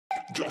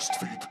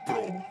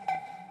JustfitPro.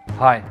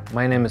 Hi,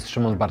 my name is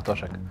Szymon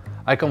Bartoszek.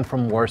 I come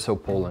from Warsaw,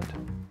 Poland.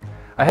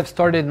 I have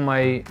started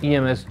my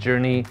EMS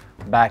journey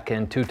back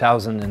in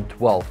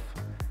 2012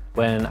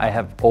 when I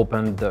have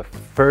opened the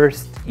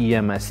first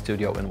EMS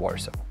studio in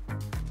Warsaw.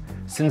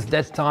 Since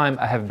that time,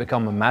 I have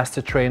become a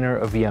master trainer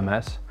of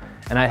EMS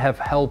and I have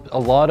helped a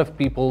lot of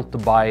people to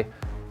buy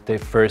their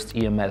first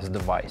EMS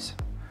device.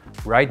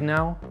 Right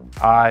now,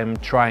 I'm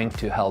trying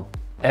to help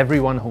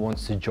everyone who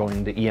wants to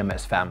join the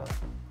EMS family.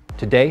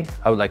 Today,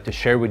 I would like to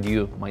share with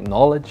you my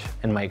knowledge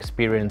and my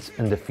experience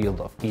in the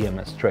field of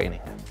EMS training.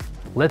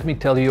 Let me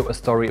tell you a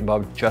story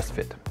about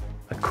JustFit,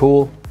 a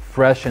cool,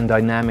 fresh and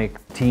dynamic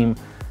team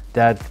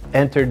that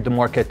entered the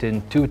market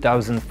in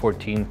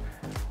 2014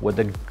 with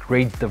a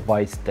great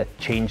device that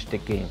changed the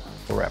game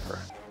forever.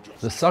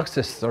 The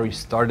success story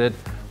started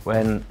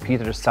when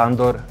Péter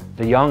Sándor,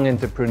 the young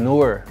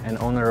entrepreneur and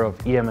owner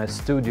of EMS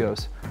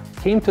Studios,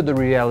 came to the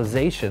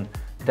realization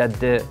that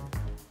the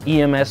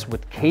EMS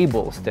with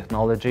cables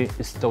technology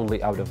is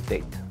totally out of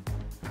date.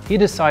 He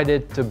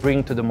decided to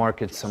bring to the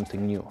market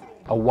something new,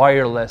 a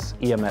wireless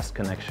EMS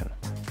connection.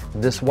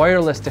 This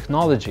wireless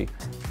technology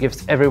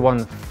gives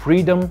everyone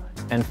freedom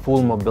and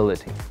full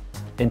mobility.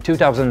 In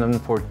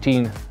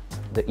 2014,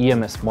 the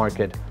EMS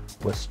market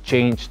was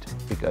changed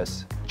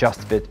because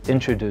JustFit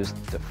introduced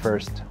the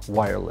first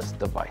wireless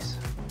device.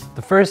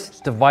 The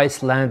first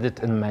device landed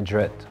in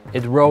Madrid.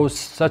 It rose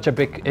such a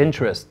big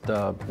interest,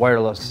 the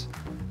wireless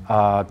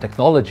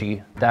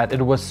technology, that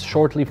it was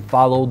shortly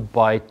followed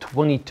by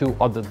 22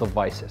 other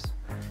devices.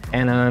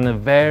 And in a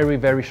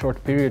very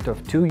short period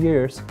of 2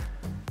 years,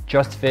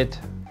 JustFit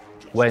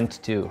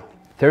went to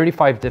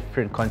 35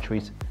 different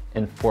countries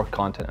in 4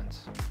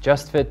 continents.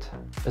 JustFit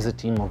is a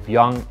team of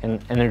young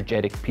and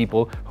energetic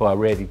people who are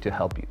ready to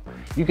help you.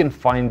 You can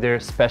find their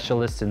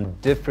specialists in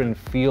different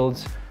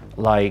fields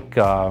like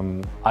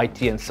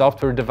IT and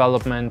software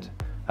development,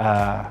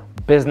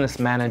 business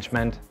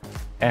management,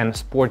 and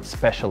sports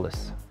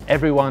specialists.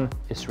 Everyone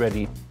is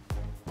ready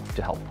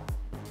to help.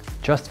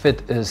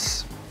 JustFit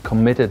is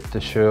committed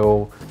to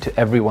show to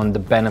everyone the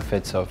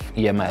benefits of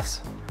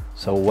EMS.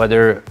 So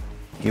whether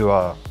you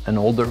are an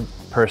older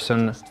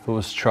person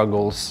who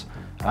struggles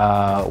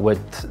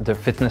with their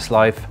fitness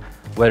life,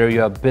 whether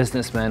you're a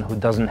businessman who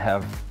doesn't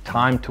have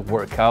time to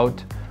work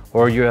out,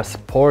 or you're a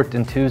sport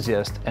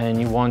enthusiast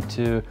and you want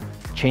to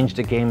change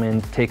the game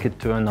and take it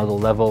to another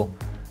level,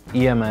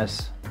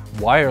 EMS,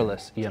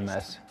 wireless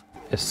EMS,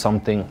 is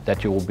something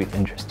that you will be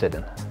interested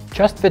in.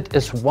 JustFit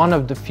is one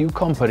of the few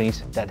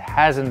companies that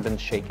hasn't been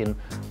shaken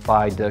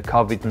by the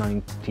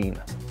COVID-19.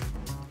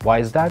 Why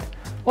is that?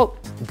 Well,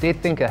 they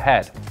think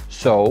ahead.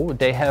 So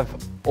they have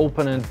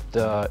opened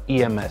the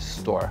EMS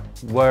store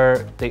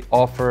where they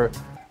offer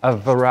a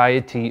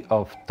variety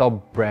of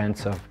top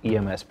brands of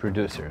EMS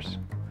producers.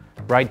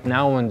 Right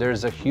now, when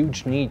there's a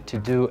huge need to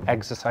do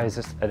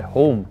exercises at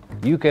home,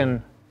 you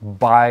can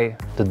buy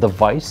the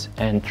device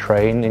and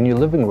train in your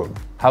living room.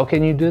 How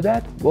can you do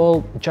that?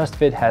 Well,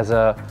 JustFit has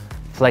a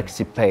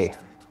FlexiPay.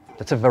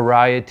 That's a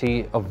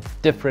variety of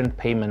different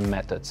payment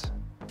methods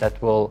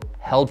that will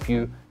help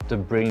you to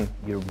bring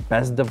your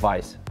best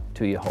device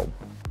to your home.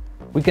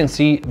 We can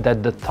see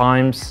that the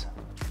times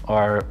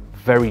are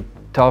very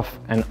tough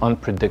and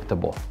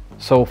unpredictable.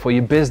 So for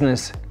your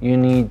business, you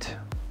need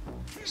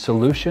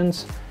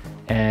solutions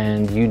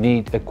and you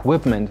need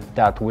equipment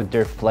that with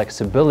their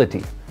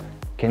flexibility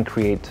can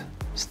create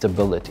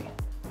stability.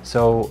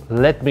 So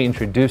let me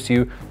introduce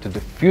you to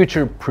the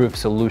future-proof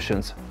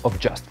solutions of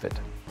JustFit.